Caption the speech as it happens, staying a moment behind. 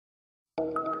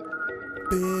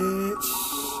Bitch.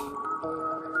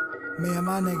 Me and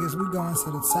my niggas, we going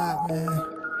to the top, man.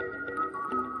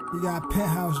 You got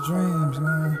penthouse dreams,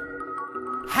 man.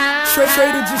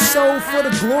 Traded your soul for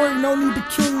the glory, no need to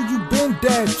kill you, you been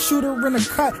dead. Shooter in a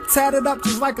cut, tatted up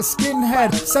just like a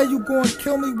skinhead. Say you gon'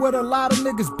 kill me, what a lot of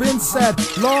niggas been said.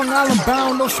 Long Island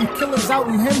bound, know some killers out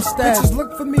in Hempstead. Bitches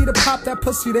look for me to pop that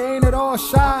pussy, they ain't at all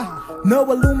shy. No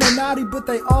Illuminati, but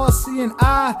they all see an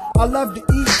eye. I love to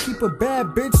eat, keep a bad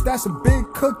bitch, that's a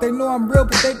big cook. They know I'm real,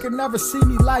 but they can never see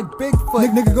me like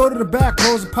Bigfoot. Nigga, go to the back,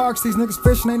 Rosa Parks, these niggas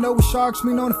fishing, they know with sharks.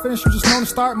 Me know to finish, you just know to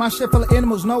start. My shit full of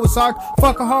animals, know it's art.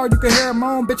 Fuck her hard, you can hear her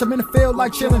moan. Bitch, I'm in the field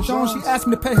like Chillin' Jones. She asked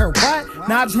me to pay her what?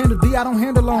 Nah, I just handle D, I don't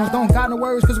handle loans. Don't got no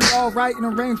worries, cause we all right in a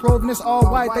Range Rover and it's all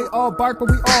white. They all bark, but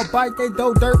we all bite. They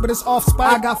do dirt, but it's off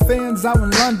spite. I got fans out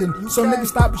in London, so niggas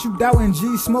stop what you doubting.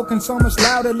 G smoking so much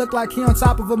louder, look like he on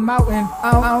top of a mountain.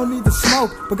 I don't need to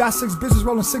smoke, but got 6 bitches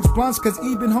rolling 6 blunts, cause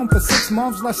E been home for 6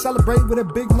 months. Let's celebrate with a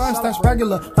big lunch, that's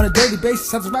regular. On a daily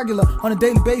basis, that's regular. On a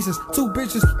daily basis, 2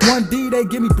 bitches, 1 D, they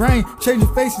give me brain.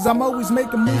 Changing faces, I'm always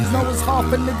making moves. Know it's hard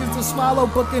for niggas to swallow.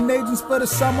 Booking agents for the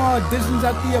summer auditions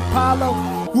at the Apollo.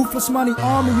 Ruthless money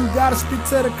army, you gotta speak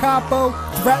to the capo.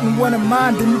 Threaten one of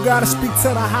mine, then you gotta speak to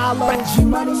the hollow.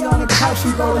 Gmoney on the couch,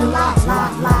 he rolling la.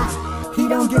 He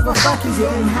don't give a fuck, he's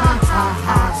getting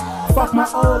high. Fuck my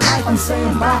old life, I'm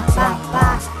saying bye.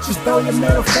 Just throw your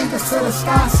middle fingers to the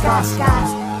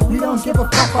sky. We don't give a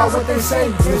fuck about what they say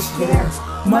this year.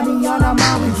 Money on our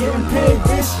mind, we getting paid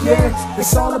this year.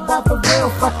 It's all about the real,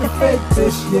 fuck the fake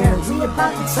this year. We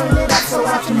about to turn it up, so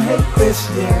watch them hate this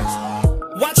year.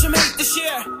 Watch them hate this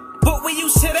year, but we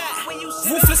used to that.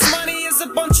 Ruthless money is a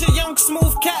bunch of young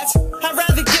smooth cats. I'd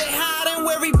rather get high than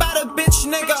worry about a bitch,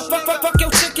 nigga. Fuck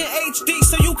your chicken HD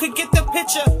so you could get the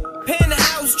picture.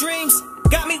 Penthouse dreams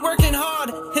got me working hard.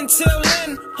 Until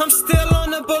then, I'm still on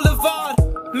the boulevard,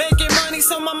 making money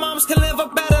so my moms can live a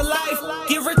better life.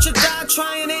 Get rich or die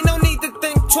trying, ain't no need to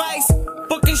think twice.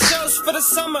 Booking shows for the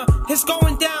summer, it's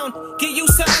going down. Get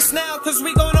used to us now, cause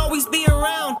we gon' always be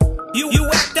around. You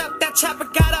act up, that chopper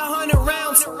got 100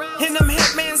 rounds. And them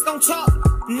hitmans don't talk,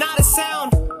 not a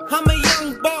sound. I'm a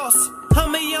young boss,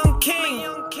 I'm a young king.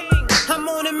 I'm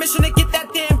on a mission to get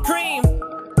that damn cream.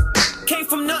 Came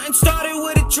from nothing, started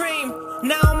with a dream.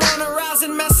 Now I'm on a rise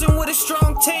and messing with a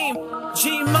strong team.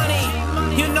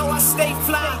 Gmoney, you know I stay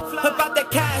fly. About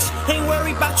that cash, ain't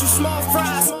worried about you small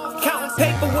fries. Counting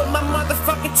paper with my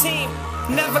motherfucking team.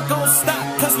 Never gon' stop,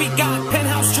 cause we got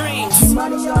penthouse dreams.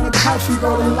 Gmoney on the couch, he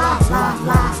rolling la.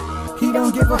 He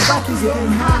don't give a fuck, he's getting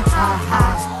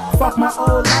high. Fuck my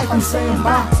old life, I'm saying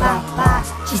bye.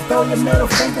 Just throw your middle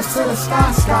fingers to the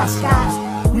sky.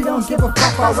 We don't give a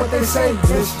fuck about what they say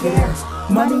this year.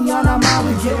 Money on our mind,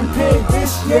 we getting paid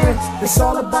this year. It's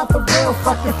all about the real,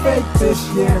 fuck the fake this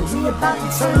year. We about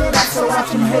to turn it up, so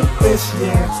watch them hate this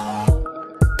year.